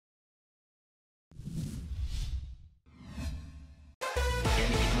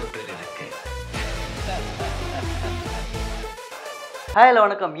Hello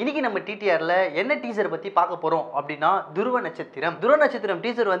வணக்கம். இன்னைக்கு நம்ம டிடிஆர்ல என்ன டீசர் பத்தி பார்க்க போறோம் அப்படின்னா துருவ நட்சத்திரம். துருவ நட்சத்திரம்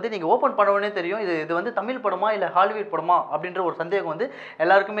டீசர் வந்து நீங்க ஓபன் பண்ண உடனே தெரியும் இது வந்து தமிழ் படமா இல்ல ஹாலிவுட் படமா அப்படின்ற ஒரு சந்தேகம் வந்து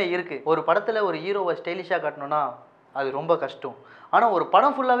எல்லாருக்குமே இருக்கு. ஒரு படத்துல ஒரு ஹீரோவை ஸ்டைலிஷா காட்டணும்னா அது ரொம்ப கஷ்டம். ஆனா ஒரு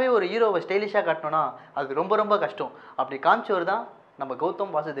படம் ஃபுல்லாவே ஒரு ஹீரோவை ஸ்டைலிஷா காட்டணும்னா அது ரொம்ப ரொம்ப கஷ்டம். அப்படி காமிச்சவர் தான் நம்ம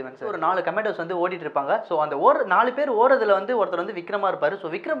கௌதம் வாசுதேவன் சார். ஒரு 4 கமெண்டோஸ் வந்து ஓடிட்டு இருப்பாங்க. ஸோ அந்த 4 பேர் ஓடுறதுல வந்து ஒருத்தர் வந்து விக்ரமா இருப்பாரு. ஸோ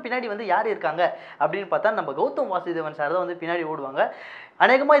விக்ரம் பின்னாடி வந்து யார் இருக்காங்க அப்படின்னு பார்த்தா நம்ம கௌதம் வாசுதேவன் சார் தான் வந்து பின்னாடி ஓடுவாங்க.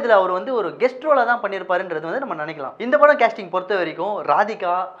 அநேகமாக இதில் அவர் வந்து ஒரு கெஸ்ட் ரோலாக தான் பண்ணியிருப்பாருன்றது வந்து நம்ம நினைக்கலாம். இந்த படம் கேஸ்டிங் பொறுத்த வரைக்கும்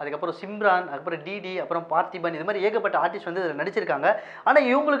ராதிகா, அதுக்கப்புறம் சிம்ரான், அதுக்கப்புறம் டிடி, அப்புறம் பார்த்திபன், இது மாதிரி ஏகப்பட்ட ஆர்டிஸ்ட் வந்து இதில் நடிச்சிருக்காங்க. ஆனால்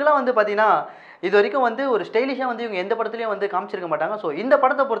இவங்களுக்குலாம் வந்து பார்த்தீங்கன்னா இது வரைக்கும் வந்து ஒரு ஸ்டைலிஷாக வந்து இவங்க எந்த படத்துலையும் வந்து காமிச்சிருக்க மாட்டாங்க. ஸோ இந்த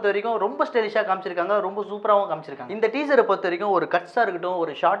படத்தை பொறுத்த வரைக்கும் ரொம்ப ஸ்டைலிஷாக காமிச்சிருக்காங்க, ரொம்ப சூப்பராகவும் காமிச்சிருக்காங்க. இந்த டீசரை பொறுத்த வரைக்கும் ஒரு கட்ஸாக இருக்கட்டும்,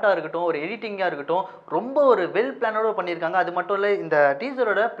 ஒரு ஷார்ட்டாக இருக்கட்டும், ஒரு எடிட்டிங்காக இருக்கட்டும், ரொம்ப ஒரு வெல் பிளானோட பண்ணியிருக்காங்க. அது மட்டும் இல்லை, இந்த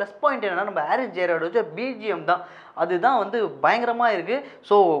டீசரோட ப்ளஸ் பாயிண்ட் என்னன்னா நம்ம ஹாரிஸ் ஜெயராஜோட பிஜிஎம் தான். அதுதான் வந்து பயங்கரமாக இருக்குது.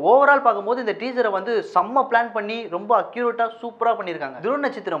 ஸோ ஓவரால் பார்க்கும்போது இந்த டீசரை வந்து செம்ம பிளான் பண்ணி ரொம்ப அக்யூரேட்டாக சூப்பராக பண்ணியிருக்காங்க. துருவ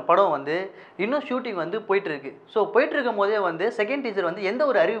நட்சத்திரம் படம் வந்து இன்னும் ஷூட்டிங் வந்து போயிட்டு இருக்கு. ஸோ போயிட்டு இருக்கும் போதே வந்து செகண்ட் டீசர் வந்து எந்த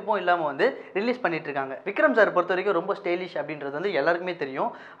ஒரு அறிவிப்பும் இல்லாமல் வந்து ரிலீஸ் பண்ணிட்டு இருக்காங்க. விக்ரம் சார் பொறுத்த வரைக்கும் ரொம்ப ஸ்டைலிஷ் அப்படின்றது வந்து எல்லாருக்குமே தெரியும்.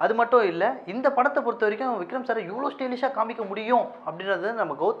 அது மட்டும் இல்லை, இந்த படத்தை பொறுத்த வரைக்கும் விக்ரம் சார் இவ்வளோ ஸ்டைலிஷாக காமிக்க முடியும் அப்படின்றது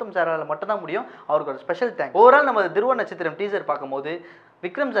நம்ம கௌதம் சாரால் மட்டும்தான் முடியும். அவருக்கு ஒரு ஸ்பெஷல் தேங்க்ஸ். ஓவரால் நம்ம துருவ நட்சத்திரம் டீசர் பார்க்கும்போது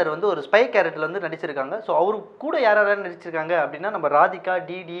விக்ரம் சார் வந்து ஒரு ஸ்பை கேரக்டர்ல வந்து நடிச்சிருக்காங்க. ஸோ அவரு கூட யாரெல்லாம் நடிச்சிருக்காங்க அப்படின்னா நம்ம ராதிகா,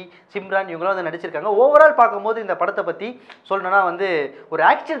 டிடி, சிம்ரான் இவங்களாம் வந்து நடிச்சிருக்காங்க. ஓவரால் பார்க்கும்போது இந்த படத்தை பற்றி சொல்லணும்னா வந்து ஒரு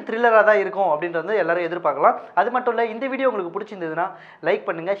ஆக்ஷன் த்ரில்லராக தான் இருக்கும் அப்படின்றது எல்லாரும் எதிர்பார்க்கலாம். அது மட்டும் இல்லை, இந்த வீடியோ உங்களுக்கு பிடிச்சிருந்ததுன்னா லைக்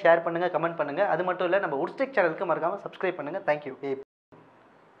பண்ணுங்கள், ஷேர் பண்ணுங்கள், கமெண்ட் பண்ணுங்கள். அது மட்டும் இல்லை, நம்ம வுட்ஸ்டெக் சேனலுக்கு மறக்காமல் சப்ஸ்கிரைப் பண்ணுங்கள். தேங்க்யூ.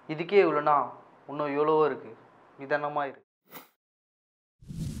 இதுக்கே இவ்வளோனா இன்னும் எவ்வளவோ இருக்குது, நிதானமாக இருக்குது.